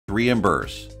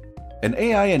Reimburse, an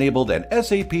AI-enabled and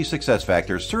SAP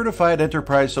SuccessFactors certified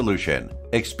enterprise solution.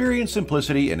 Experience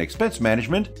simplicity in expense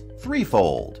management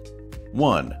threefold.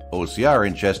 1. OCR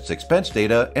ingests expense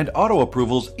data and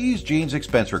auto-approvals ease Jane's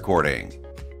expense recording.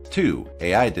 2.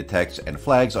 AI detects and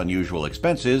flags unusual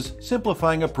expenses,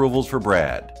 simplifying approvals for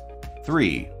Brad.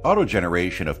 3.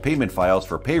 Auto-generation of payment files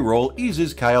for payroll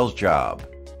eases Kyle's job.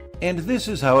 And this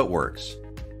is how it works.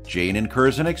 Jane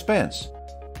incurs an expense.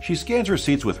 She scans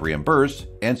receipts with Reimburse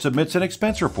and submits an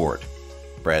expense report.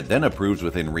 Brad then approves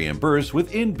within Reimburse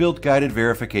with inbuilt guided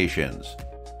verifications.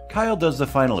 Kyle does the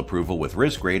final approval with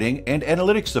risk rating and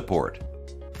analytics support.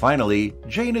 Finally,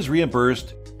 Jane is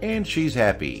reimbursed and she's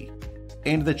happy.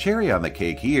 And the cherry on the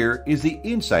cake here is the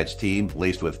Insights team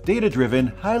laced with data-driven,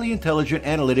 highly intelligent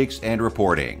analytics and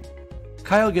reporting.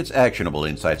 Kyle gets actionable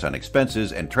insights on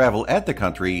expenses and travel at the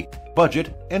country,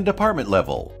 budget, and department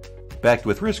level. Backed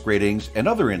with risk ratings and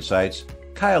other insights,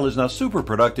 Kyle is now super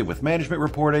productive with management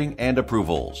reporting and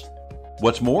approvals.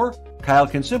 What's more, Kyle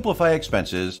can simplify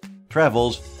expenses,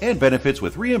 travels, and benefits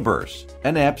with Reimburse,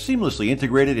 an app seamlessly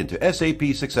integrated into SAP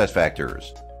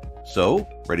SuccessFactors. So,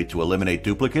 ready to eliminate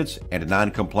duplicates and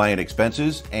non-compliant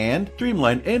expenses and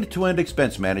streamline end-to-end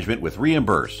expense management with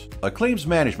Reimburse, a claims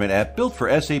management app built for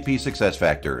SAP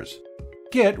SuccessFactors.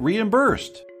 Get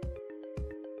reimbursed!